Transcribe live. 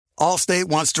Allstate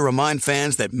wants to remind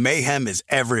fans that mayhem is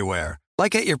everywhere,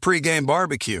 like at your pregame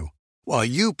barbecue. While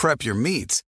you prep your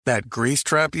meats, that grease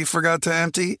trap you forgot to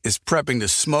empty is prepping to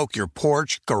smoke your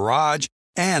porch, garage,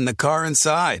 and the car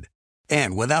inside.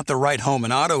 And without the right home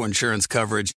and auto insurance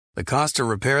coverage, the cost to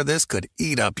repair this could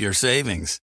eat up your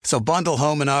savings. So bundle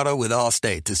home and auto with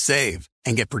Allstate to save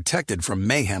and get protected from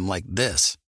mayhem like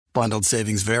this. Bundled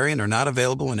savings vary and are not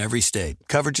available in every state.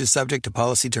 Coverage is subject to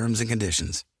policy terms and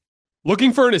conditions.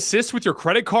 Looking for an assist with your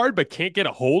credit card but can't get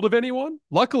a hold of anyone?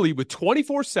 Luckily, with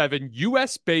 24/7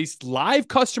 U.S.-based live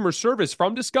customer service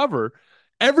from Discover,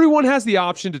 everyone has the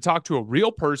option to talk to a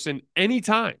real person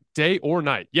anytime, day or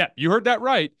night. Yeah, you heard that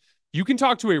right. You can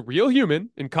talk to a real human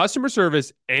in customer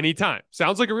service anytime.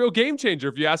 Sounds like a real game changer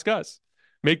if you ask us.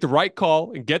 Make the right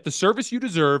call and get the service you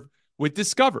deserve with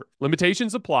Discover.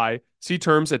 Limitations apply. See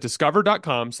terms at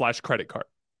discover.com/credit card.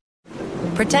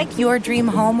 Protect your dream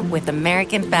home with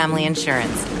American Family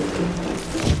Insurance.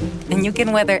 And you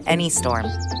can weather any storm.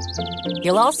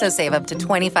 You'll also save up to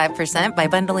 25% by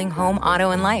bundling home,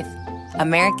 auto, and life.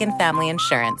 American Family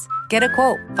Insurance. Get a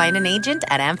quote. Find an agent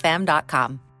at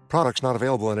amfam.com. Products not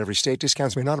available in every state.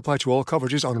 Discounts may not apply to all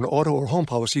coverages on an auto or home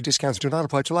policy. Discounts do not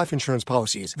apply to life insurance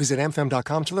policies. Visit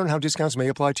amfam.com to learn how discounts may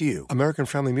apply to you. American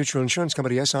Family Mutual Insurance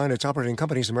Company, SI, and its operating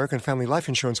companies, American Family Life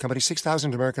Insurance Company,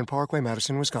 6000 American Parkway,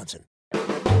 Madison, Wisconsin.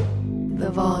 The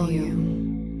volume.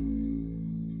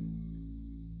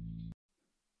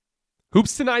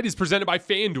 Hoops Tonight is presented by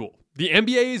FanDuel. The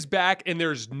NBA is back, and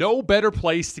there's no better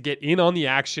place to get in on the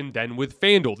action than with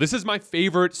FanDuel. This is my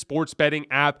favorite sports betting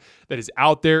app that is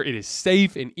out there. It is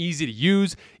safe and easy to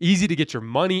use, easy to get your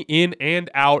money in and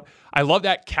out. I love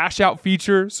that cash out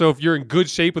feature. So if you're in good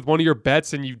shape with one of your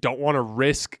bets and you don't want to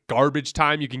risk garbage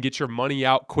time, you can get your money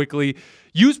out quickly.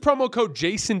 Use promo code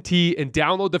JASONT and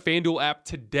download the FanDuel app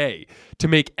today to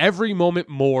make every moment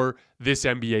more this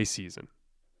NBA season.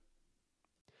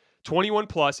 21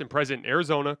 plus and present in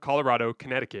Arizona, Colorado,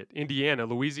 Connecticut, Indiana,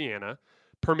 Louisiana,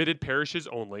 permitted parishes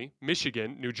only,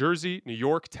 Michigan, New Jersey, New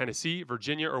York, Tennessee,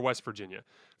 Virginia, or West Virginia.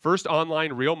 First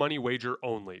online real money wager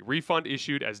only. Refund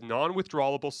issued as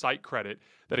non-withdrawable site credit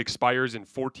that expires in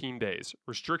 14 days.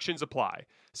 Restrictions apply.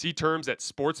 See terms at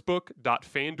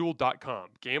sportsbook.fanduel.com.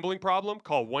 Gambling problem?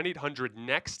 Call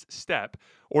 1-800-NEXT-STEP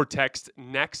or text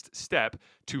NEXT STEP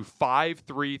to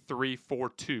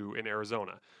 53342 in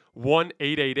Arizona.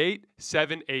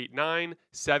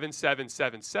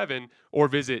 1-888-789-7777 or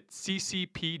visit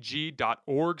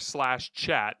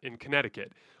ccpg.org/chat in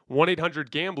Connecticut.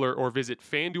 1-800-GAMBLER or visit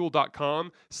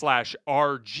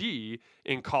fanduel.com/RG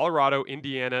in Colorado,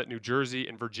 Indiana, New Jersey,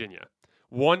 and Virginia.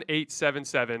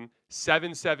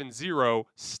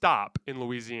 1-877-770-STOP in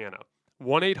Louisiana.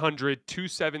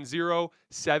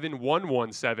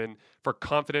 1-800-270-7117 for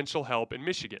confidential help in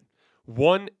Michigan.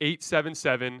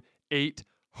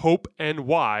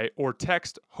 1-877-8-HOPE-NY or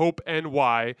text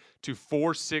HOPE-NY to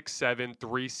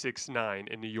 467-369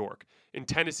 in New York. In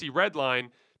Tennessee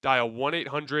Redline, dial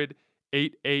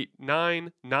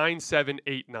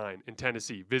 1-800-889-9789 in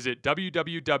Tennessee. Visit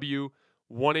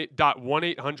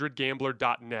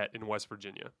www.1800gambler.net in West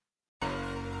Virginia.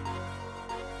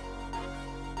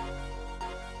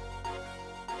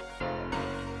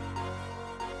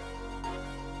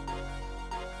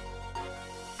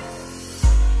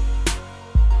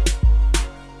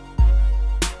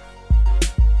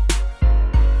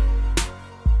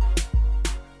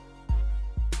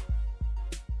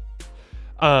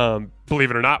 Believe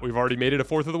it or not, we've already made it a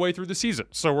fourth of the way through the season.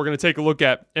 So we're going to take a look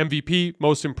at MVP,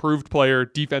 Most Improved Player,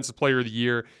 Defensive Player of the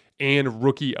Year, and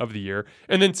Rookie of the Year.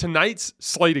 And then tonight's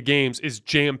slate of games is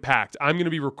jam-packed. I'm going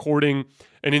to be recording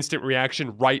an instant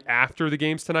reaction right after the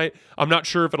games tonight. I'm not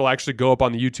sure if it'll actually go up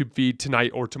on the YouTube feed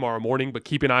tonight or tomorrow morning, but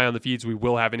keep an eye on the feeds. We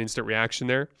will have an instant reaction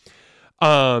there.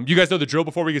 You guys know the drill.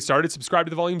 Before we get started, subscribe to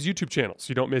the Volume's YouTube channel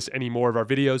so you don't miss any more of our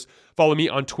videos. Follow me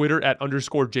on Twitter at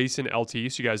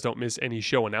 _JasonLT so you guys don't miss any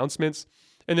show announcements.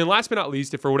 And then last but not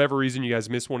least, if for whatever reason you guys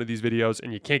miss one of these videos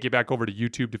and you can't get back over to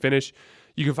YouTube to finish,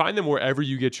 you can find them wherever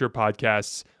you get your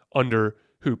podcasts under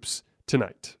Hoops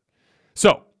Tonight.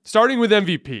 So, starting with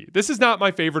MVP. This is not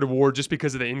my favorite award just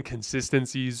because of the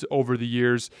inconsistencies over the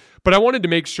years, but I wanted to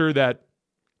make sure that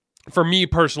for me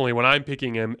personally, when I'm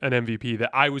picking an MVP, that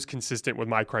I was consistent with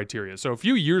my criteria. So a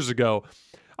few years ago,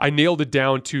 I nailed it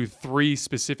down to 3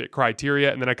 specific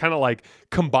criteria, and then I kind of like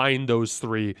combined those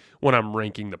 3 when I'm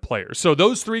ranking the players. So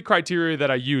those 3 criteria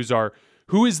that I use are,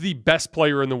 who is the best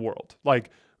player in the world? Like,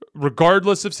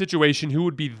 regardless of situation, who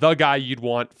would be the guy you'd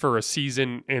want for a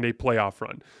season and a playoff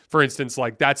run? For instance,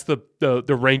 like that's the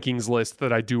rankings list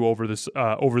that I do over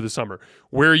the summer.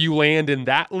 Where you land in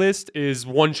that list is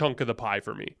one chunk of the pie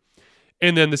for me.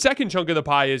 And then the second chunk of the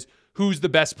pie is who's the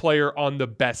best player on the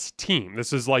best team.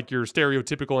 This is like your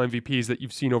stereotypical MVPs that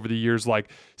you've seen over the years,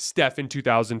 like Steph in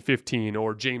 2015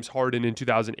 or James Harden in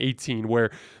 2018,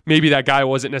 where maybe that guy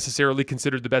wasn't necessarily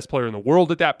considered the best player in the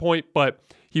world at that point, but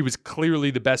he was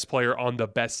clearly the best player on the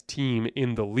best team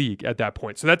in the league at that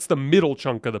point. So that's the middle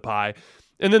chunk of the pie.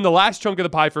 And then the last chunk of the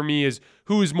pie for me is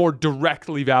who is more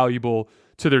directly valuable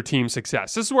to their team's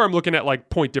success. This is where I'm looking at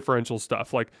like point differential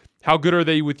stuff, like how good are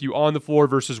they with you on the floor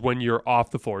versus when you're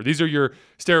off the floor. These are your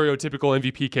stereotypical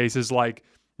MVP cases like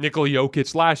Nikola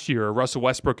Jokic last year or Russell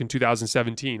Westbrook in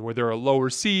 2017, where they're a lower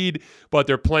seed, but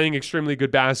they're playing extremely good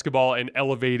basketball and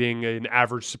elevating an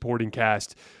average supporting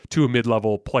cast to a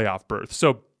mid-level playoff berth.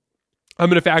 So I'm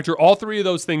going to factor all three of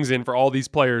those things in for all these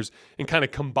players and kind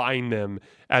of combine them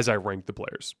as I rank the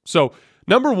players. So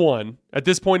number one, at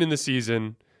this point in the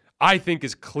season, I think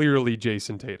is clearly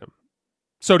Jayson Tatum.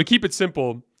 So to keep it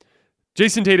simple,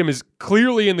 Jayson Tatum is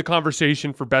clearly in the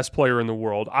conversation for best player in the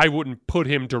world. I wouldn't put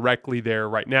him directly there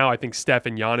right now. I think Steph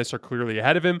and Giannis are clearly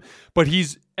ahead of him, but he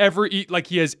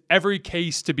has every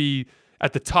case to be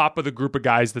at the top of the group of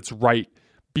guys that's right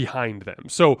behind them.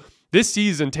 So this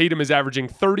season, Tatum is averaging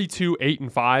 32, 8,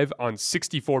 and 5 on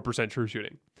 64% true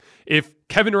shooting. If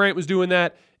Kevin Durant was doing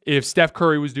that, if Steph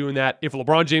Curry was doing that, if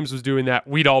LeBron James was doing that,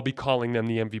 we'd all be calling them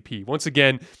the MVP. Once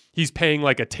again, he's paying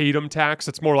like a Tatum tax.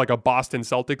 It's more like a Boston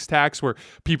Celtics tax where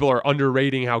people are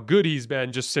underrating how good he's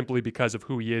been just simply because of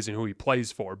who he is and who he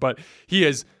plays for. But he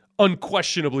has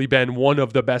unquestionably been one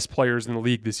of the best players in the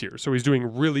league this year. So he's doing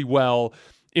really well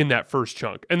in that first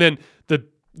chunk. And then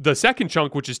the second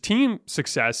chunk, which is team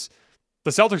success,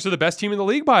 the Celtics are the best team in the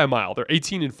league by a mile. They're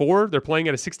 18-4. They're playing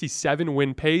at a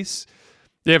 67-win pace.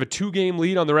 They have a 2-game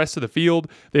lead on the rest of the field.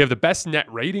 They have the best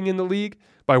net rating in the league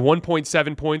by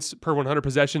 1.7 points per 100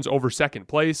 possessions over second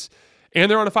place. And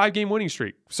they're on a 5-game winning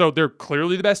streak. So they're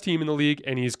clearly the best team in the league,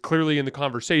 and he's clearly in the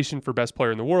conversation for best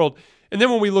player in the world. And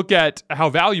then when we look at how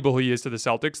valuable he is to the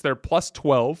Celtics, they're plus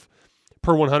 12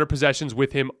 per 100 possessions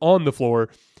with him on the floor,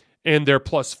 and they're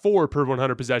plus 4 per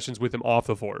 100 possessions with him off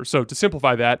the floor. So to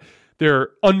simplify that, they're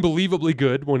unbelievably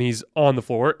good when he's on the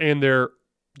floor, and they're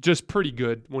just pretty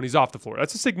good when he's off the floor.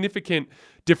 That's a significant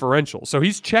differential. So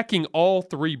he's checking all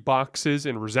three boxes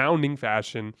in resounding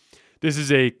fashion. This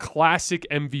is a classic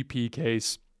MVP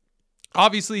case.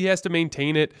 Obviously, he has to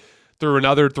maintain it through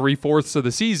another 3/4 of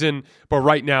the season, but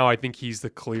right now I think he's the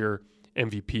clear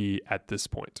MVP at this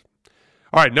point.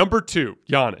 All right, number 2,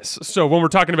 Giannis. So when we're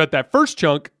talking about that first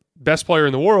chunk, best player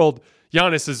in the world,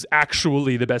 Giannis is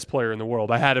actually the best player in the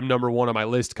world. I had him number 1 on my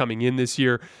list coming in this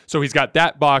year, so he's got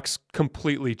that box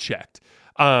completely checked.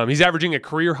 He's averaging a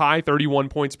career-high 31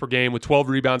 points per game with 12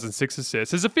 rebounds and 6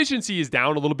 assists. His efficiency is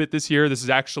down a little bit this year. This is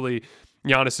actually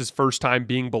Giannis's first time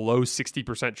being below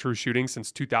 60% true shooting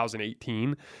since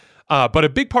 2018. But a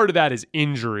big part of that is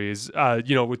injuries.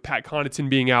 With Pat Connaughton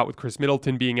being out, with Chris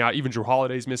Middleton being out, even Drew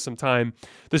Holiday's missed some time.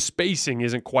 The spacing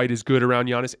isn't quite as good around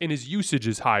Giannis, and his usage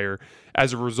is higher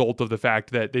as a result of the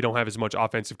fact that they don't have as much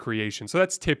offensive creation. So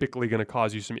that's typically going to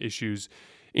cause you some issues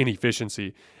in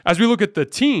efficiency. As we look at the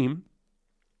team,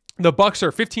 the Bucks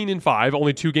are 15-5,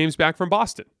 only 2 games back from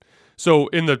Boston. So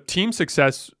in the team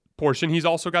success portion, he's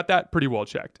also got that pretty well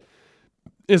checked.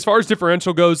 As far as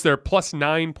differential goes, they're plus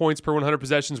 9 points per 100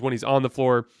 possessions when he's on the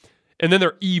floor, and then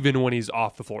they're even when he's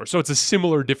off the floor. So it's a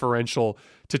similar differential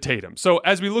to Tatum. So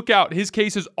as we look out, his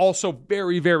case is also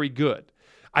very, very good.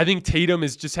 I think Tatum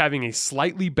is just having a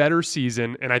slightly better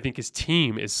season, and I think his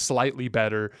team is slightly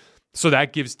better. So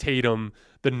that gives Tatum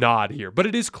the nod here. But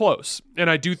it is close, and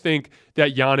I do think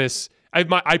that Giannis,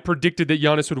 I predicted that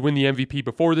Giannis would win the MVP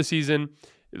before the season.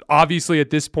 Obviously, at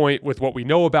this point, with what we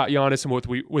know about Giannis and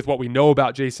with what we know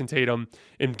about Jayson Tatum,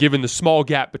 and given the small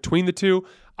gap between the two,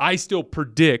 I still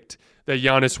predict that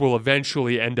Giannis will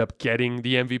eventually end up getting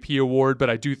the MVP award. But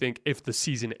I do think if the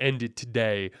season ended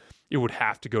today, it would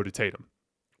have to go to Tatum.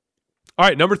 All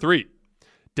right, number 3,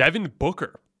 Devin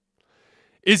Booker.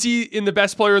 Is he in the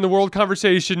best player in the world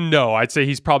conversation? No, I'd say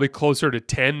he's probably closer to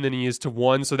 10 than he is to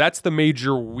 1. So that's the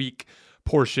major weak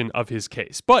portion of his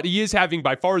case. But he is having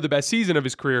by far the best season of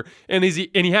his career, and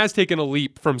he has taken a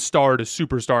leap from star to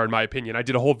superstar, in my opinion. I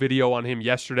did a whole video on him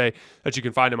yesterday that you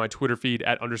can find on my Twitter feed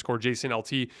at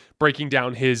 @JasonLT, breaking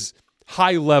down his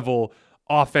high-level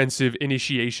offensive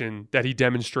initiation that he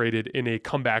demonstrated in a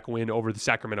comeback win over the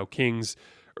Sacramento Kings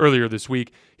earlier this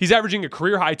week. He's averaging a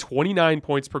career-high 29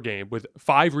 points per game with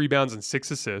 5 rebounds and 6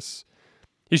 assists.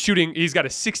 He's got a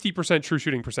 60% true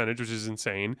shooting percentage, which is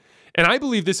insane. And I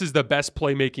believe this is the best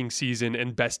playmaking season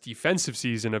and best defensive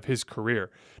season of his career.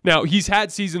 Now, he's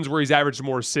had seasons where he's averaged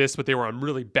more assists, but they were on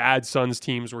really bad Suns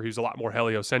teams where he was a lot more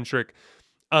heliocentric.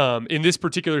 in this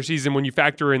particular season, when you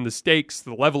factor in the stakes,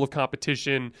 the level of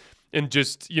competition, and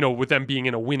just, with them being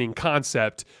in a winning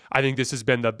concept, I think this has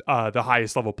been the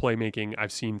highest level playmaking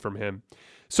I've seen from him.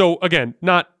 So again,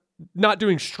 not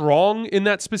doing strong in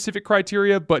that specific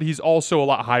criteria, but he's also a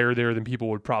lot higher there than people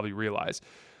would probably realize.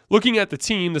 Looking at the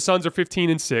team, the Suns are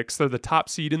 15-6. They're the top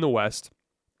seed in the West.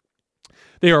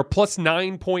 They are plus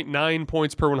 9.9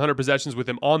 points per 100 possessions with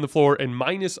him on the floor and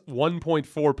minus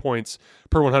 1.4 points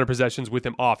per 100 possessions with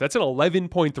him off. That's an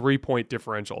 11.3 point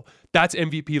differential. That's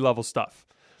MVP level stuff.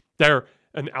 They're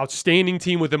an outstanding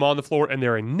team with him on the floor, and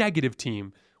they're a negative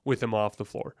team with him off the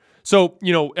floor. So,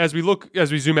 as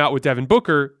we zoom out with Devin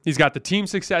Booker, he's got the team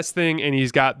success thing and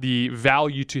he's got the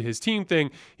value to his team thing.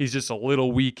 He's just a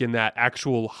little weak in that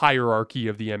actual hierarchy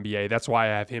of the NBA. That's why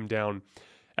I have him down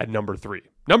at number 3.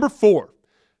 Number 4.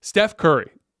 Steph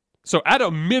Curry. So at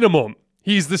a minimum,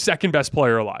 he's the second best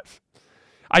player alive.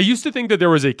 I used to think that there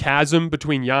was a chasm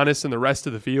between Giannis and the rest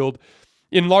of the field,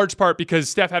 in large part because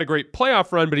Steph had a great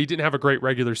playoff run, but he didn't have a great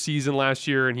regular season last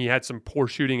year, and he had some poor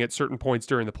shooting at certain points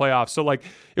during the playoffs. So it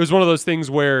was one of those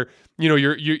things where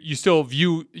you still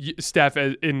view Steph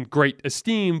in great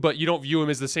esteem, but you don't view him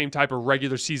as the same type of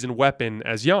regular season weapon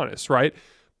as Giannis, right?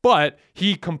 But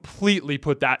he completely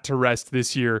put that to rest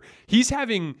this year. He's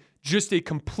having just a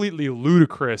completely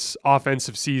ludicrous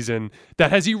offensive season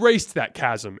that has erased that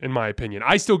chasm, in my opinion.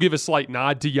 I still give a slight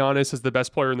nod to Giannis as the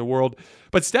best player in the world,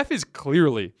 but Steph is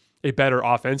clearly a better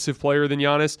offensive player than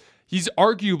Giannis. He's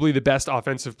arguably the best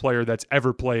offensive player that's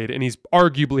ever played, and he's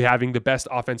arguably having the best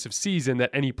offensive season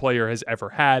that any player has ever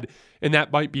had, and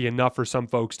that might be enough for some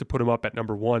folks to put him up at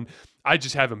number 1. I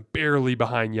just have him barely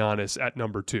behind Giannis at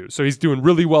number 2, so he's doing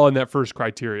really well in that first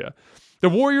criteria. The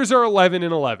Warriors are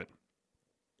 11-11.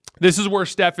 This is where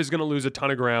Steph is going to lose a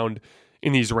ton of ground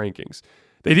in these rankings.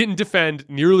 They didn't defend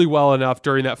nearly well enough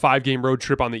during that 5-game road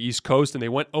trip on the East Coast, and they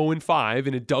went 0-5,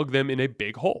 and it dug them in a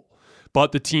big hole.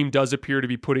 But the team does appear to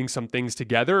be putting some things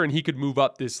together, and he could move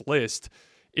up this list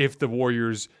if the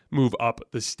Warriors move up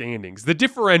the standings. The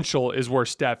differential is where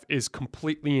Steph is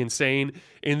completely insane,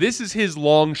 and this is his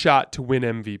long shot to win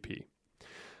MVP.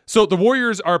 So the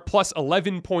Warriors are plus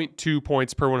 11.2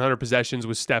 points per 100 possessions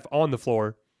with Steph on the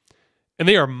floor, and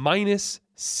they are minus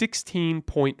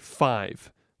 16.5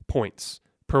 points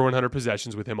per 100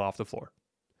 possessions with him off the floor.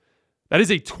 That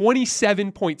is a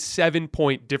 27.7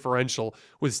 point differential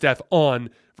with Steph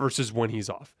on versus when he's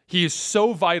off. He is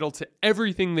so vital to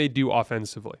everything they do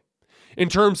offensively. In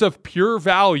terms of pure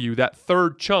value, that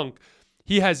third chunk,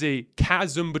 he has a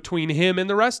chasm between him and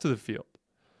the rest of the field.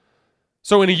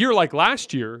 So in a year like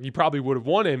last year, he probably would have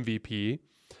won MVP.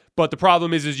 But the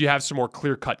problem is you have some more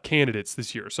clear-cut candidates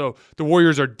this year. So the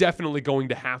Warriors are definitely going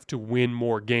to have to win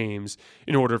more games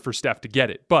in order for Steph to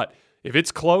get it. But if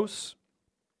it's close,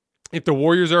 if the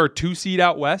Warriors are a 2 seed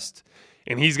out west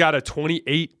and he's got a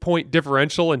 28-point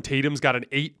differential and Tatum's got an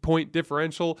 8-point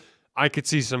differential, I could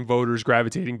see some voters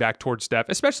gravitating back towards Steph,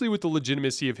 especially with the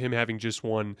legitimacy of him having just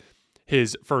won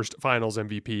his first Finals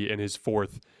MVP and his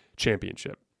 4th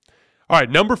championship. All right,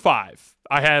 number 5,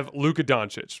 I have Luka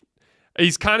Doncic.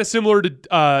 He's kind of similar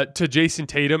to Jayson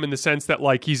Tatum in the sense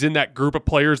that he's in that group of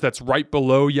players that's right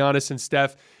below Giannis and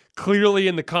Steph, clearly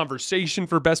in the conversation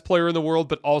for best player in the world,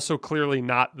 but also clearly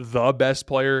not the best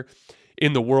player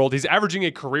in the world. He's averaging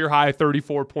a career high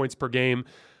 34 points per game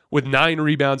with 9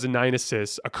 rebounds and 9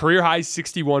 assists, a career high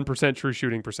 61% true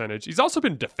shooting percentage. He's also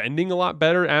been defending a lot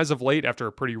better as of late after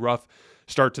a pretty rough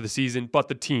start to the season, but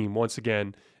the team, once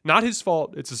again, not his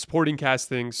fault. It's a supporting cast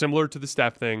thing, similar to the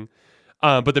Steph thing.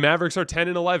 But the Mavericks are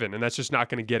 10-11, and that's just not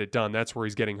going to get it done. That's where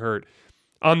he's getting hurt.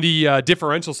 On the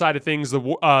differential side of things,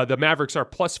 the Mavericks are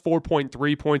plus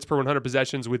 4.3 points per 100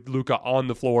 possessions with Luka on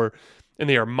the floor, and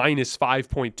they are minus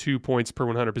 5.2 points per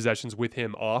 100 possessions with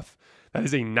him off. That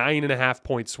is a 9.5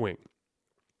 point swing.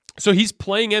 So he's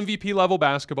playing MVP level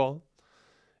basketball.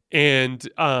 And,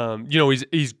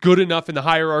 he's good enough in the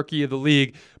hierarchy of the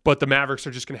league, but the Mavericks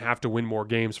are just going to have to win more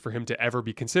games for him to ever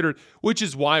be considered, which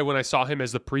is why when I saw him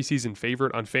as the preseason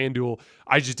favorite on FanDuel,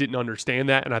 I just didn't understand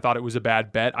that, and I thought it was a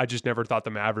bad bet. I just never thought the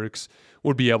Mavericks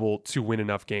would be able to win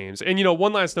enough games. And,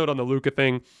 one last note on the Luka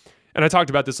thing, and I talked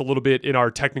about this a little bit in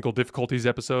our technical difficulties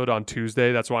episode on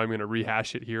Tuesday. That's why I'm going to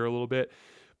rehash it here a little bit.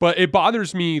 But it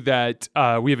bothers me that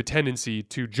we have a tendency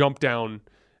to jump down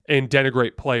and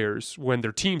denigrate players when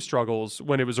their team struggles,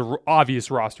 when it was an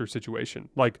obvious roster situation.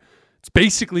 It's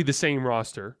basically the same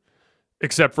roster,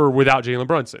 except for without Jalen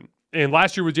Brunson. And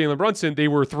last year with Jalen Brunson, they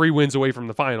were 3 wins away from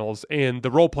the finals, and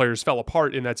the role players fell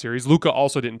apart in that series. Luka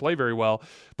also didn't play very well,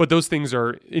 but those things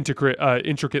are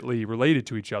intricately related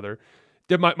to each other.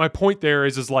 My point there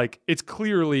is it's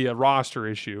clearly a roster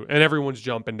issue, and everyone's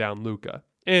jumping down Luka.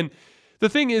 And the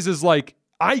thing is like,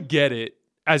 I get it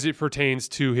as it pertains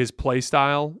to his play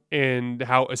style and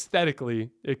how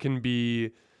aesthetically it can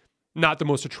be not the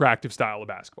most attractive style of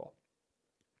basketball.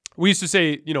 We used to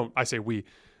say,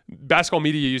 basketball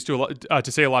media used to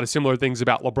say a lot of similar things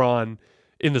about LeBron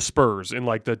in the Spurs in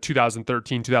like the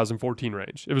 2013, 2014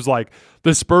 range. It was like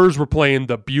the Spurs were playing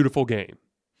the beautiful game.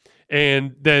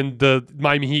 And then the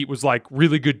Miami Heat was like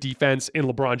really good defense and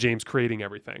LeBron James creating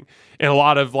everything. And a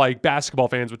lot of like basketball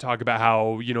fans would talk about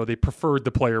how, they preferred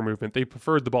the player movement. They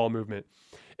preferred the ball movement.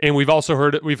 And we've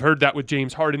heard that with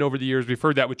James Harden over the years. We've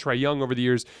heard that with Trae Young over the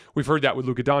years. We've heard that with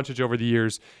Luka Doncic over the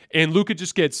years. And Luka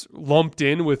just gets lumped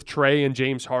in with Trae and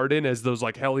James Harden as those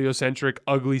like heliocentric,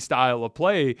 ugly style of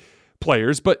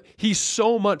players. But he's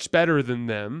so much better than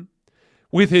them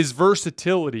with his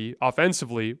versatility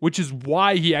offensively, which is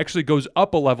why he actually goes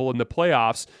up a level in the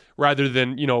playoffs rather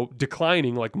than,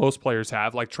 declining like most players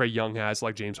have, like Trae Young has,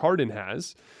 like James Harden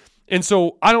has. And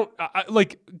so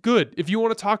good. If you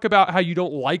want to talk about how you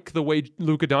don't like the way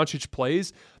Luka Doncic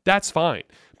plays, that's fine.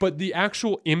 But the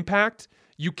actual impact,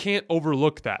 you can't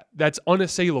overlook that. That's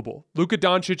unassailable. Luka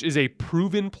Doncic is a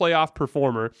proven playoff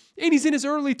performer, and he's in his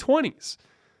early 20s.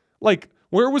 Like,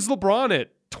 where was LeBron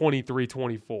at 23,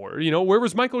 24? Where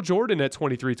was Michael Jordan at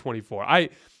 23, 24?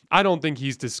 I don't think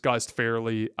he's discussed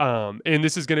fairly. And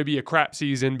this is going to be a crap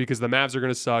season because the Mavs are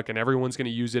going to suck and everyone's going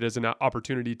to use it as an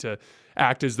opportunity to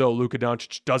act as though Luka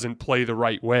Doncic doesn't play the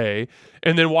right way.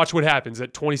 And then watch what happens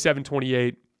at 27,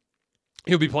 28.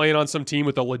 He'll be playing on some team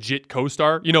with a legit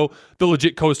co-star. The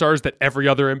legit co-stars that every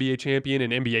other NBA champion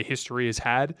in NBA history has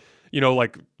had.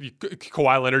 Like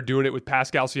Kawhi Leonard doing it with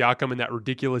Pascal Siakam and that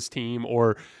ridiculous team,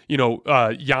 or,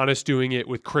 Giannis doing it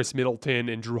with Chris Middleton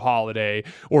and Drew Holiday,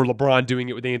 or LeBron doing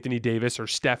it with Anthony Davis, or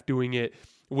Steph doing it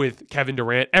with Kevin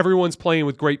Durant. Everyone's playing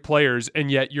with great players,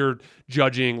 and yet you're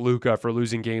judging Luka for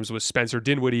losing games with Spencer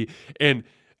Dinwiddie and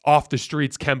off the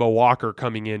streets Kemba Walker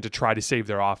coming in to try to save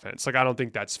their offense. Like, I don't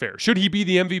think that's fair. Should he be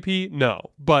the MVP? No,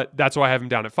 but that's why I have him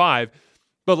down at 5.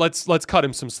 But let's cut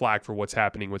him some slack for what's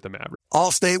happening with the Mavericks.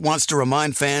 Allstate wants to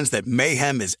remind fans that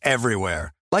mayhem is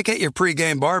everywhere, like at your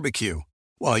pregame barbecue.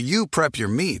 While you prep your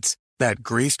meats, that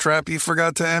grease trap you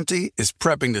forgot to empty is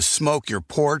prepping to smoke your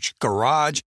porch,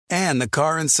 garage, and the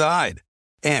car inside.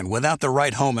 And without the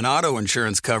right home and auto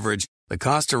insurance coverage, the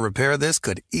cost to repair this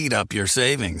could eat up your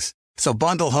savings. So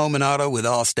bundle home and auto with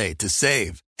Allstate to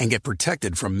save and get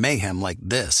protected from mayhem like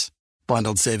this.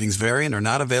 Bundled savings vary and are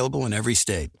not available in every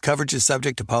state. Coverage is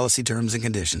subject to policy terms and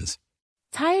conditions.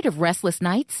 Tired of restless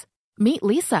nights? Meet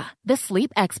Lisa, the sleep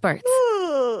experts.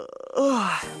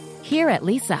 Here at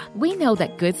Lisa, we know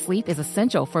that good sleep is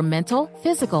essential for mental,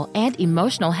 physical, and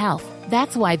emotional health.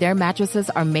 That's why their mattresses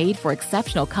are made for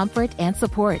exceptional comfort and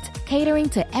support, catering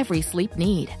to every sleep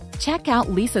need. Check out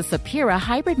Lisa's Sapira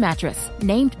Hybrid Mattress,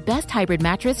 named Best Hybrid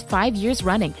Mattress 5 years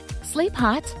running. Sleep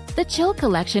hot? The Chill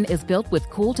Collection is built with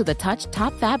cool-to-the-touch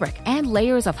top fabric and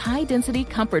layers of high-density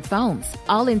comfort foams,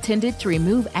 all intended to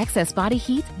remove excess body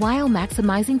heat while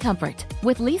maximizing comfort.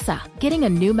 With Lisa, getting a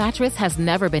new mattress has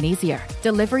never been easier.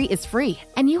 Delivery is free,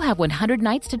 and you have 100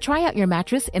 nights to try out your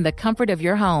mattress in the comfort of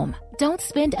your home. Don't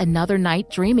spend another night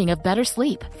dreaming of better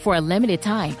sleep. For a limited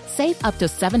time, save up to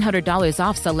 $700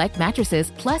 off select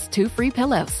mattresses plus 2 free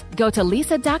pillows. Go to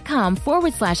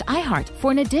lisa.com/iHeart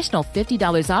for an additional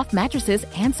 $50 off mattresses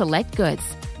and select goods.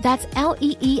 That's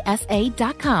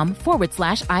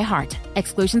LEESA.com/iHeart.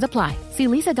 Exclusions apply. See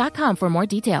lisa.com for more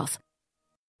details.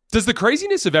 Does the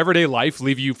craziness of everyday life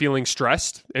leave you feeling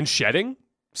stressed and shedding?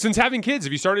 Since having kids,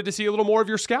 have you started to see a little more of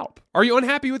your scalp? Are you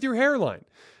unhappy with your hairline?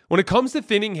 When it comes to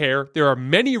thinning hair, there are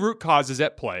many root causes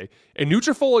at play, and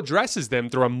Nutrafol addresses them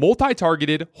through a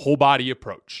multi-targeted, whole-body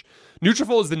approach.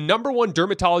 Nutrafol is the #1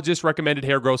 dermatologist-recommended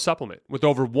hair growth supplement, with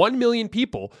over 1 million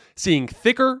people seeing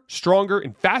thicker, stronger,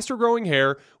 and faster-growing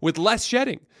hair with less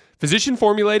shedding.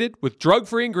 Physician-formulated with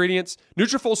drug-free ingredients,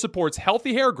 Nutrafol supports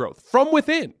healthy hair growth from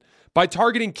within by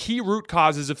targeting key root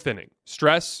causes of thinning: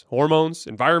 stress, hormones,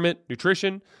 environment,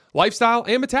 nutrition, lifestyle,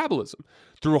 and metabolism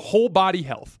through whole-body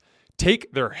health.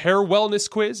 Take their hair wellness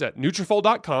quiz at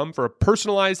Nutrafol.com for a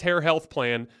personalized hair health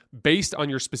plan based on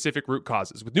your specific root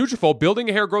causes. With Nutrafol, building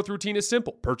a hair growth routine is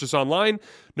simple. Purchase online,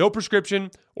 no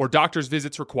prescription or doctor's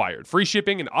visits required. Free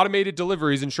shipping and automated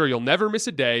deliveries ensure you'll never miss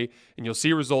a day, and you'll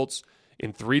see results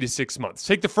in 3 to 6 months.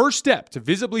 Take the first step to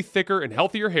visibly thicker and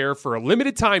healthier hair. For a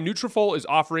limited time, Nutrafol is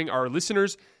offering our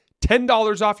listeners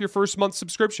 $10 off your first month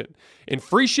subscription and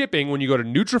free shipping when you go to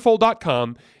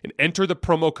Nutrafol.com and enter the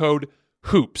promo code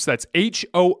HOOPS. That's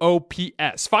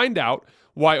HOOPS. Find out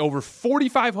why over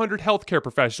 4,500 healthcare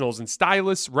professionals and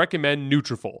stylists recommend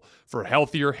Nutrafol for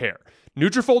healthier hair.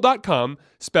 Nutrafol.com,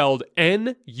 spelled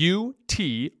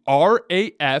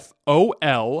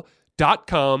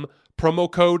Nutrafol.com,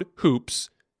 promo code HOOPS,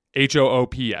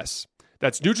 HOOPS.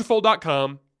 That's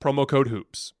Nutrafol.com, promo code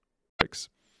HOOPS.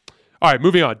 All right,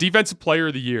 moving on. Defensive Player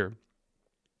of the Year.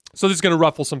 So this is going to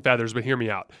ruffle some feathers, but hear me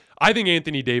out. I think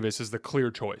Anthony Davis is the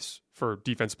clear choice for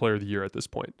Defensive Player of the Year at this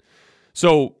point.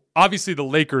 So obviously the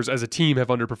Lakers as a team have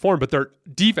underperformed, but their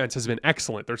defense has been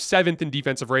excellent. They're 7th in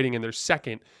defensive rating and they're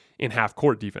 2nd in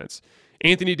half-court defense.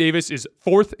 Anthony Davis is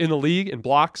 4th in the league in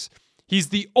blocks. He's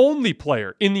the only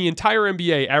player in the entire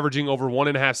NBA averaging over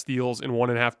 1.5 steals and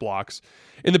 1.5 blocks.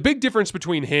 And the big difference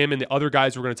between him and the other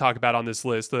guys we're going to talk about on this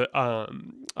list, which I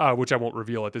won't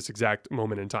reveal at this exact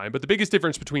moment in time, but the biggest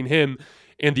difference between him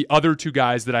and the other two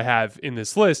guys that I have in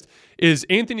this list is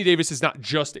Anthony Davis is not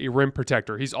just a rim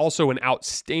protector. He's also an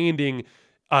outstanding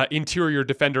interior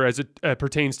defender as it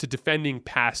pertains to defending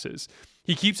passes.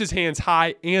 He keeps his hands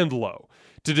high and low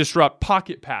to disrupt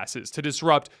pocket passes, to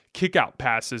disrupt kick-out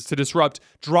passes, to disrupt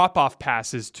drop-off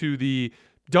passes to the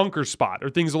dunker spot or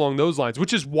things along those lines,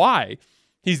 which is why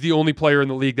he's the only player in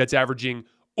the league that's averaging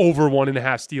over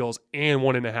 1.5 steals and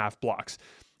 1.5 blocks.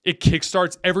 It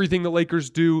kickstarts everything the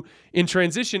Lakers do in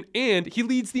transition, and he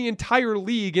leads the entire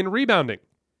league in rebounding.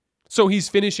 So he's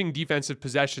finishing defensive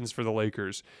possessions for the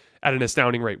Lakers at an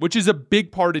astounding rate, which is a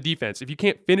big part of defense. If you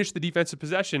can't finish the defensive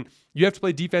possession, you have to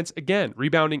play defense again.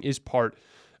 Rebounding is part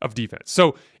of defense.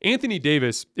 So Anthony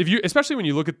Davis, especially when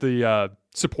you look at the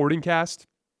supporting cast,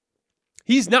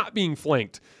 he's not being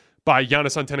flanked by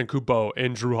Giannis Antetokounmpo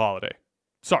and Jrue Holiday.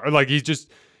 Sorry,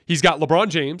 he's got LeBron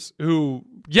James, who,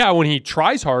 when he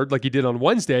tries hard, like he did on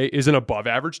Wednesday, is an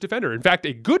above-average defender. In fact,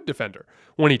 a good defender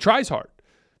when he tries hard.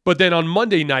 But then on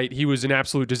Monday night, he was an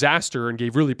absolute disaster and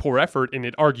gave really poor effort, and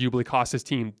it arguably cost his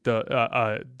team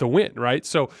the win, right?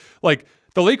 So,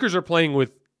 the Lakers are playing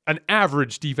with an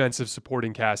average defensive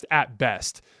supporting cast at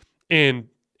best, and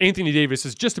Anthony Davis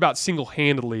is just about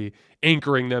single-handedly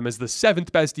anchoring them as the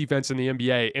 7th best defense in the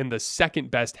NBA and the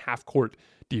 2nd best half-court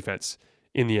defense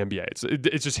in the NBA.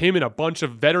 It's just him and a bunch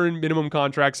of veteran minimum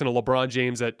contracts and a LeBron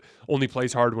James that only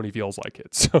plays hard when he feels like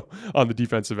it. So on the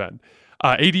defensive end,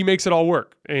 AD makes it all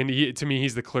work, and to me,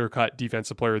 he's the clear-cut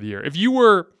defensive player of the year. If you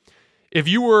were,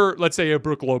 let's say, a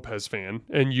Brook Lopez fan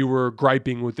and you were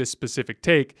griping with this specific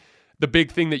take, the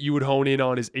big thing that you would hone in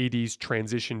on is AD's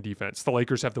transition defense. The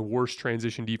Lakers have the worst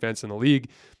transition defense in the league,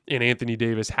 and Anthony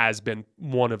Davis has been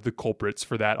one of the culprits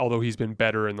for that, although he's been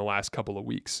better in the last couple of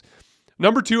weeks.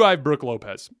 Number 2, I have Brook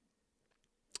Lopez.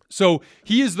 So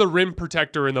he is the rim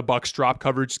protector in the Bucks drop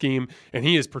coverage scheme, and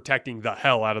he is protecting the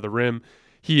hell out of the rim.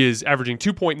 He is averaging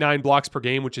 2.9 blocks per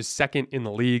game, which is 2nd in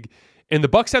the league. And the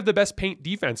Bucks have the best paint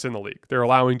defense in the league. They're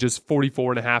allowing just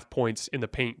 44.5 points in the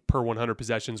paint per 100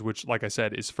 possessions, which, like I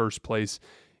said, is first place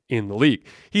in the league.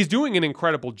 He's doing an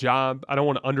incredible job. I don't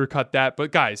want to undercut that,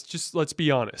 but guys, just let's be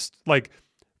honest.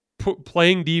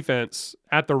 Playing defense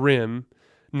at the rim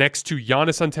next to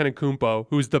Giannis Antetokounmpo,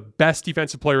 who is the best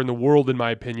defensive player in the world, in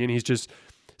my opinion. He's just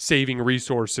saving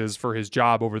resources for his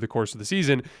job over the course of the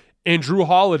season. And Jrue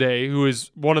Holiday, who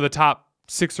is one of the top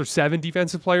 6 or 7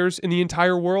 defensive players in the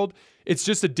entire world. It's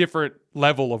just a different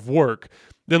level of work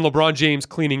than LeBron James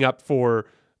cleaning up for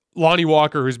Lonnie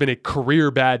Walker, who's been a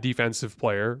career bad defensive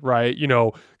player, right?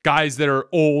 Guys that are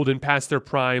old and past their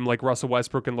prime, like Russell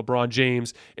Westbrook and LeBron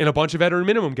James, and a bunch of veteran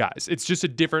minimum guys. It's just a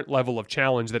different level of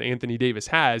challenge that Anthony Davis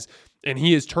has, and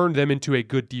he has turned them into a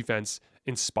good defense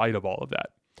in spite of all of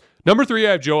that. Number 3,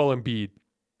 I have Joel Embiid.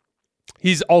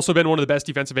 He's also been one of the best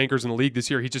defensive anchors in the league this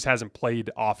year. He just hasn't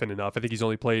played often enough. I think he's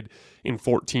only played in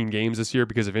 14 games this year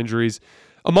because of injuries.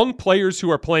 Among players who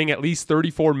are playing at least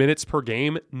 34 minutes per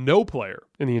game, no player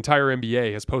in the entire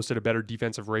NBA has posted a better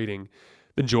defensive rating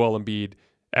than Joel Embiid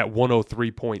at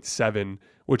 103.7,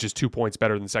 which is 2 points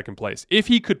better than second place. If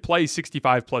he could play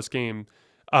 65 plus games,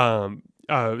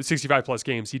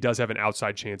 he does have an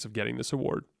outside chance of getting this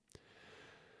award.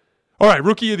 All right,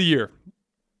 Rookie of the Year.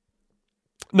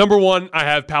 Number 1, I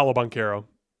have Paolo Banchero.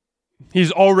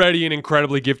 He's already an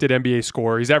incredibly gifted NBA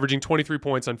scorer. He's averaging 23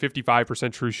 points on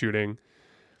 55% true shooting.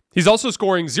 He's also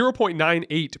scoring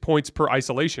 0.98 points per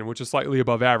isolation, which is slightly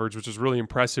above average, which is really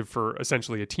impressive for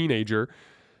essentially a teenager.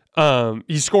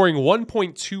 He's scoring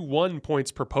 1.21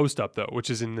 points per post-up, though, which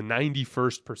is in the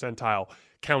 91st percentile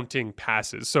counting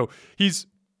passes. So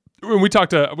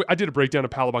I did a breakdown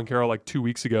of Paolo Banchero like 2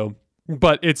 weeks ago,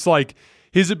 but it's like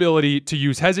his ability to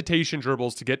use hesitation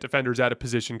dribbles to get defenders out of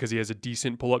position because he has a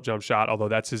decent pull-up jump shot, although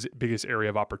that's his biggest area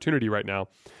of opportunity right now.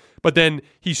 But then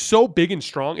he's so big and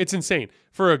strong, it's insane.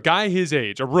 For a guy his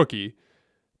age, a rookie,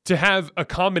 to have a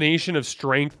combination of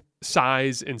strength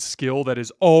size and skill that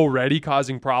is already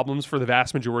causing problems for the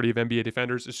vast majority of NBA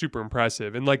defenders is super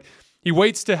impressive. And like, he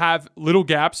waits to have little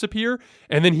gaps appear,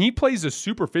 and then he plays a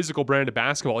super physical brand of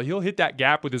basketball. He'll hit that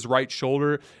gap with his right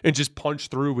shoulder and just punch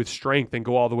through with strength and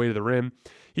go all the way to the rim.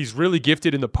 He's really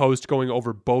gifted in the post going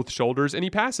over both shoulders, and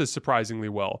he passes surprisingly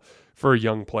well for a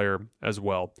young player as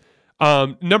well.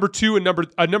 Number two,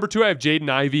 I have Jaden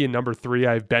Ivey, and number 3,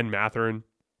 I have Ben Mathurin.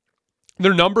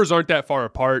 Their numbers aren't that far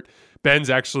apart. Ben's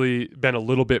actually been a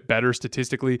little bit better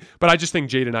statistically, but I just think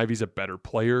Jaden Ivey's a better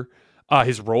player.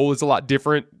 His role is a lot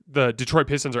different. The Detroit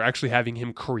Pistons are actually having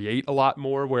him create a lot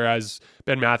more, whereas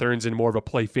Ben Mathurin's in more of a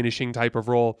play finishing type of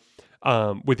role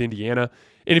with Indiana.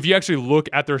 And if you actually look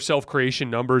at their self-creation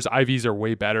numbers, Ivey's are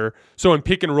way better. So in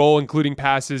pick and roll, including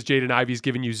passes, Jaden Ivey's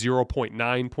giving you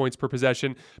 0.9 points per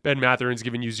possession. Ben Mathurin's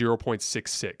giving you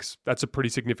 0.66. That's a pretty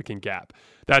significant gap.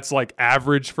 That's like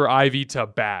average for Ivey to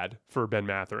bad for Ben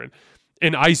Mathurin.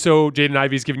 In ISO, Jaden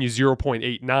Ivey's giving you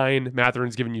 0.89.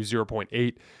 Mathurin's giving you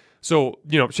 0.8. So,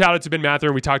 shout out to Ben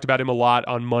Mathurin. We talked about him a lot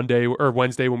on Monday or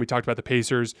Wednesday when we talked about the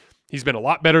Pacers. He's been a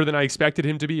lot better than I expected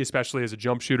him to be, especially as a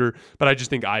jump shooter. But I just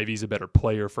think Ivey's a better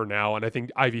player for now. And I think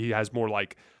Ivey has more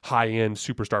like high-end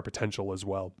superstar potential as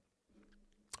well.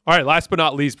 All right, last but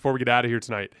not least, before we get out of here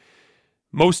tonight,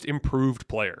 most improved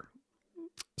player.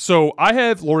 So I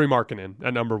have Lauri Markkanen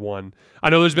at number 1. I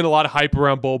know there's been a lot of hype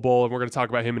around Bol Bol, and we're going to talk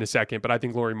about him in a second, but I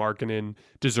think Lauri Markkanen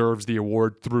deserves the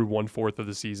award through 1/4 of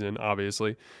the season,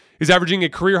 obviously. He's averaging a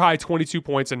career-high 22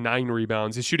 points and 9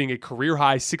 rebounds. He's shooting a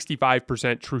career-high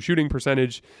 65% true shooting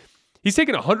percentage. He's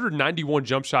taken 191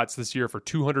 jump shots this year for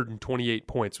 228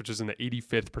 points, which is in the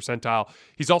 85th percentile.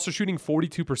 He's also shooting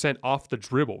 42% off the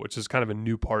dribble, which is kind of a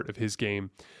new part of his game.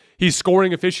 He's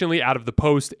scoring efficiently out of the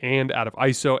post and out of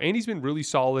ISO, and he's been really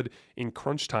solid in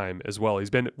crunch time as well.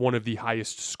 He's been one of the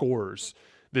highest scorers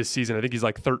this season. I think he's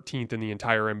like 13th in the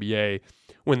entire NBA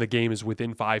when the game is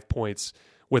within 5 points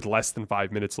with less than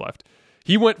 5 minutes left.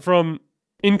 He went from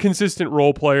inconsistent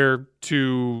role player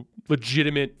to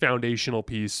legitimate foundational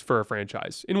piece for a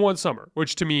franchise in one summer,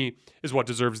 which to me is what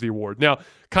deserves the award. Now,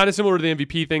 kind of similar to the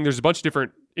MVP thing, there's a bunch of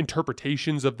different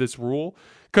interpretations of this rule,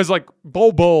 because like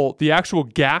Bol Bol, the actual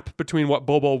gap between what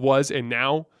Bol Bol was and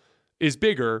now is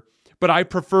bigger, but I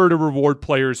prefer to reward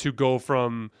players who go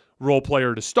from role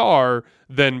player to star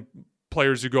than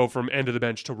players who go from end of the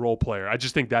bench to role player. I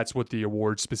just think that's what the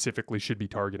award specifically should be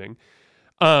targeting.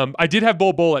 I did have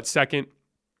Bol Bol at second.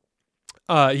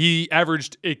 He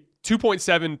averaged a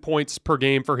 2.7 points per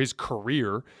game for his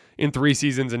career in 3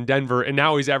 seasons in Denver, and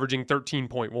now he's averaging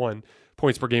 13.1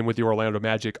 points per game with the Orlando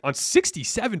Magic on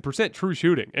 67% true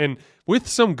shooting, and with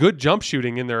some good jump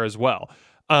shooting in there as well.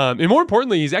 And more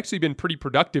importantly, he's actually been pretty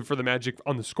productive for the Magic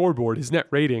on the scoreboard. His net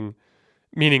rating,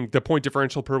 meaning the point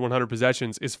differential per 100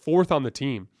 possessions, is 4th on the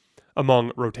team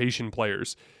among rotation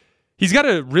players. He's got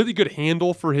a really good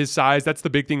handle for his size. That's the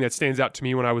big thing that stands out to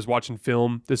me when I was watching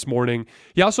film this morning.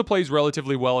 He also plays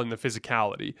relatively well in the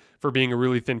physicality for being a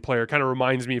really thin player. Kind of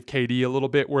reminds me of KD a little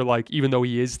bit, where like even though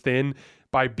he is thin,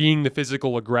 by being the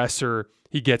physical aggressor,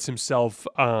 he gets himself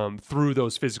through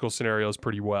those physical scenarios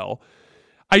pretty well.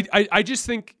 I just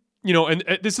think, and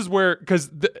this is where, because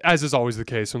as is always the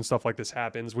case when stuff like this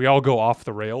happens, we all go off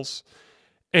the rails.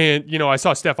 And, I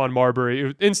saw Stephon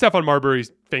Marbury, and Stephon Marbury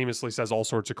famously says all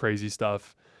sorts of crazy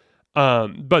stuff.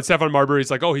 But Stephon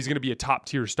Marbury's like, oh, he's going to be a top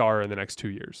tier star in the next 2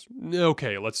 years.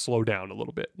 Okay, let's slow down a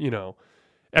little bit.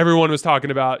 Everyone was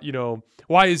talking about,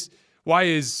 why is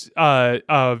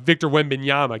Victor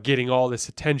Wembanyama getting all this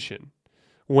attention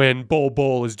when Bol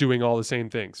Bol is doing all the same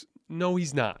things? No,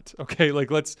 he's not. Okay,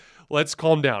 like let's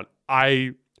calm down.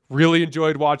 I really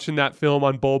enjoyed watching that film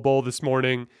on Bol Bol this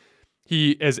morning.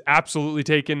 He has absolutely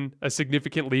taken a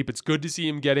significant leap. It's good to see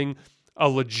him getting a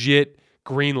legit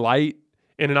green light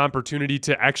and an opportunity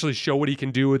to actually show what he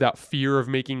can do without fear of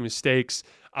making mistakes.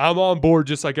 I'm on board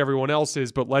just like everyone else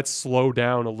is, but let's slow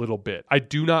down a little bit. I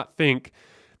do not think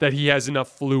that he has enough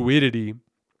fluidity,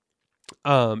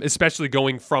 especially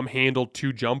going from handle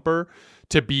to jumper,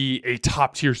 to be a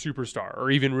top-tier superstar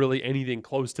or even really anything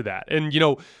close to that. And,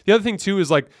 the other thing, too, is,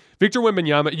 like, Victor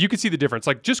Wembanyama, you can see the difference.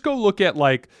 Like, just go look at,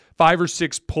 5 or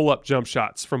 6 pull-up jump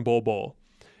shots from Bol Bol,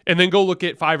 and then go look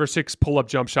at 5 or 6 pull-up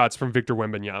jump shots from Victor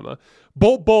Wembanyama.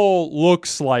 Bol Bol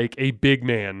looks like a big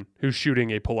man who's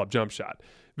shooting a pull-up jump shot.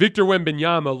 Victor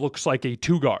Wembanyama looks like a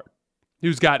two-guard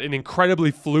who's got an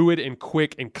incredibly fluid and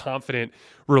quick and confident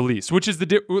release, which is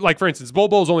for instance, Bol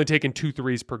Bol's only taken 2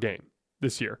 threes per game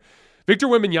this year. Victor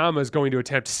Wembanyama is going to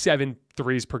attempt 7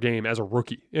 threes per game as a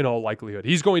rookie in all likelihood.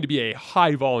 He's going to be a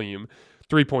high-volume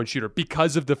three-point shooter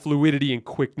because of the fluidity and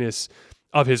quickness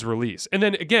of his release. And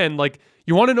then again, like,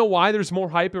 you want to know why there's more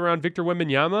hype around Victor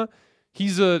Wembanyama?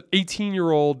 He's a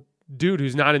 18-year-old dude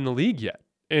who's not in the league yet.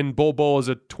 And Bol Bol is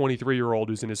a 23-year-old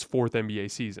who's in his 4th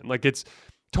NBA season. Like, it's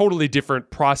totally different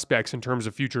prospects in terms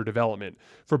of future development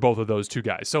for both of those two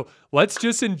guys. So let's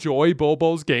just enjoy Bol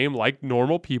Bol's game like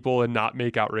normal people and not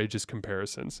make outrageous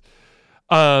comparisons.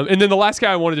 And then the last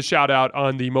guy I wanted to shout out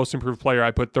on the most improved player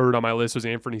I put 3rd on my list was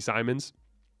Anthony Simons.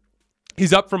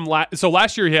 He's up from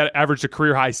last year he had averaged a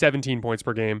career high 17 points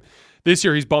per game. This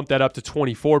year he's bumped that up to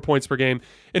 24 points per game.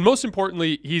 And most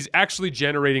importantly, he's actually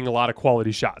generating a lot of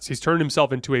quality shots. He's turned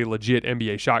himself into a legit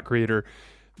NBA shot creator.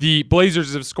 The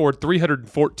Blazers have scored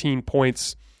 314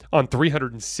 points on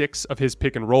 306 of his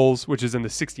pick and rolls, which is in the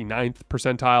 69th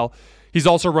percentile. He's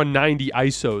also run 90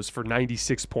 ISOs for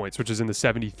 96 points, which is in the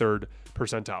 73rd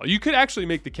percentile. You could actually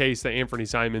make the case that Anthony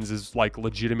Simons is like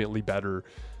legitimately better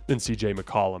than CJ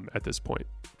McCollum at this point.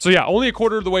 So yeah, only a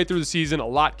quarter of the way through the season. A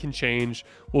lot can change.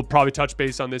 We'll probably touch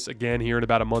base on this again here in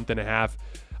about a month and a half.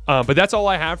 But that's all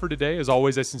I have for today. As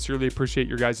always, I sincerely appreciate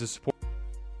your guys' support.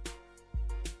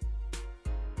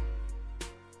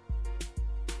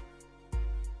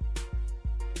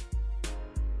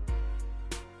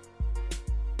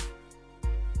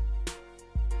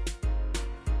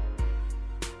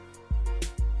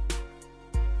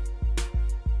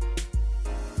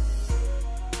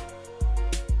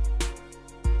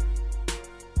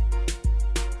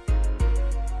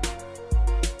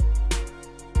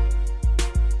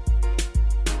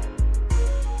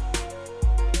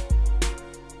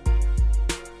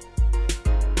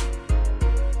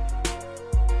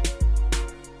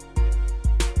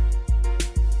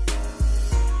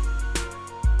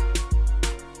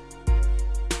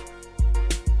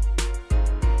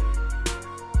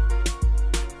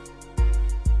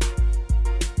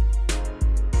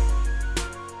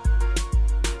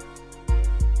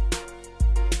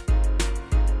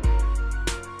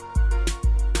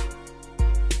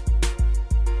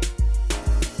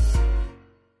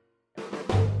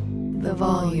 The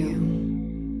volume.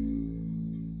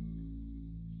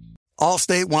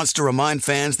 Allstate wants to remind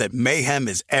fans that mayhem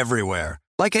is everywhere,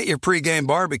 like at your pregame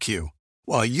barbecue.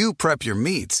 While you prep your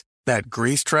meats, that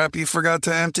grease trap you forgot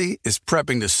to empty is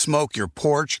prepping to smoke your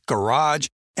porch, garage,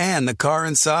 and the car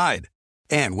inside.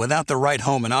 And without the right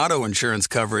home and auto insurance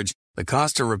coverage, the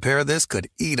cost to repair this could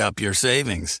eat up your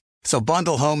savings. So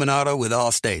bundle home and auto with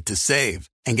Allstate to save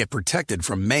and get protected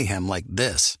from mayhem like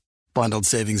this. Bundled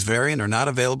savings vary and are not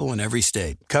available in every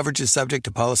state. Coverage is subject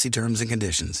to policy terms and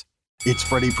conditions. It's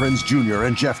Freddie Prinze Jr.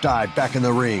 and Jeff Dye back in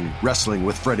the ring. Wrestling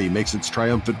with Freddie makes its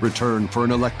triumphant return for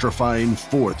an electrifying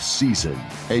 4th season.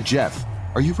 Hey, Jeff,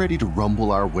 are you ready to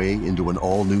rumble our way into an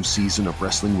all-new season of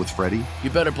Wrestling with Freddie? You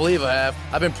better believe I have.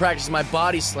 I've been practicing my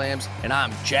body slams, and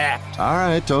I'm jacked. All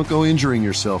right, don't go injuring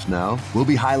yourself now. We'll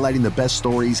be highlighting the best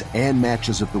stories and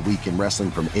matches of the week in wrestling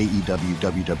from AEW,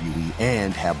 WWE,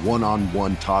 and have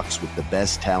one-on-one talks with the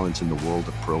best talents in the world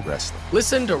of pro wrestling.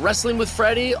 Listen to Wrestling with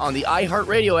Freddie on the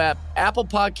iHeartRadio app, Apple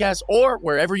Podcasts, or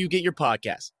wherever you get your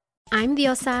podcasts. I'm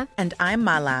Diosa. And I'm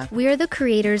Mala. We are the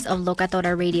creators of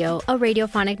Locatora Radio, a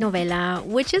radiophonic novela,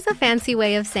 which is a fancy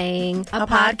way of saying a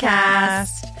podcast.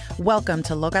 Welcome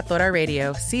to Locatora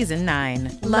Radio, Season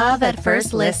 9. Love at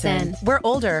first listen. We're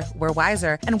older, we're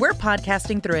wiser, and we're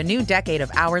podcasting through a new decade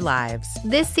of our lives.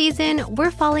 This season,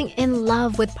 we're falling in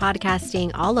love with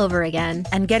podcasting all over again.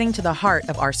 And getting to the heart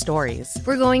of our stories.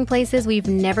 We're going places we've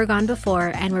never gone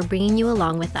before, and we're bringing you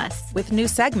along with us. With new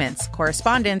segments,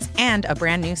 correspondence, and a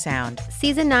brand new sound.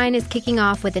 Season 9 is kicking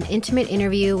off with an intimate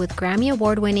interview with Grammy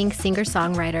Award-winning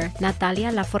singer-songwriter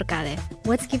Natalia Lafourcade.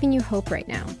 What's giving you hope right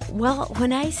now? Well,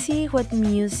 when I see what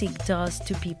music does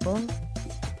to people,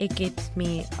 it gives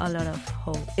me a lot of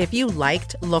hope. If you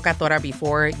liked Locatora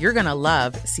before, you're going to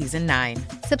love Season 9.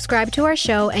 Subscribe to our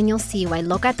show and you'll see why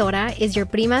Locatora is your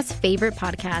prima's favorite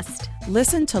podcast.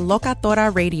 Listen to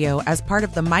Locatora Radio as part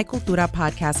of the My Cultura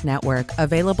Podcast Network,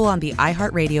 available on the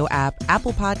iHeartRadio app,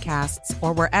 Apple Podcasts,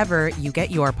 or wherever you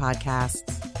get your podcasts.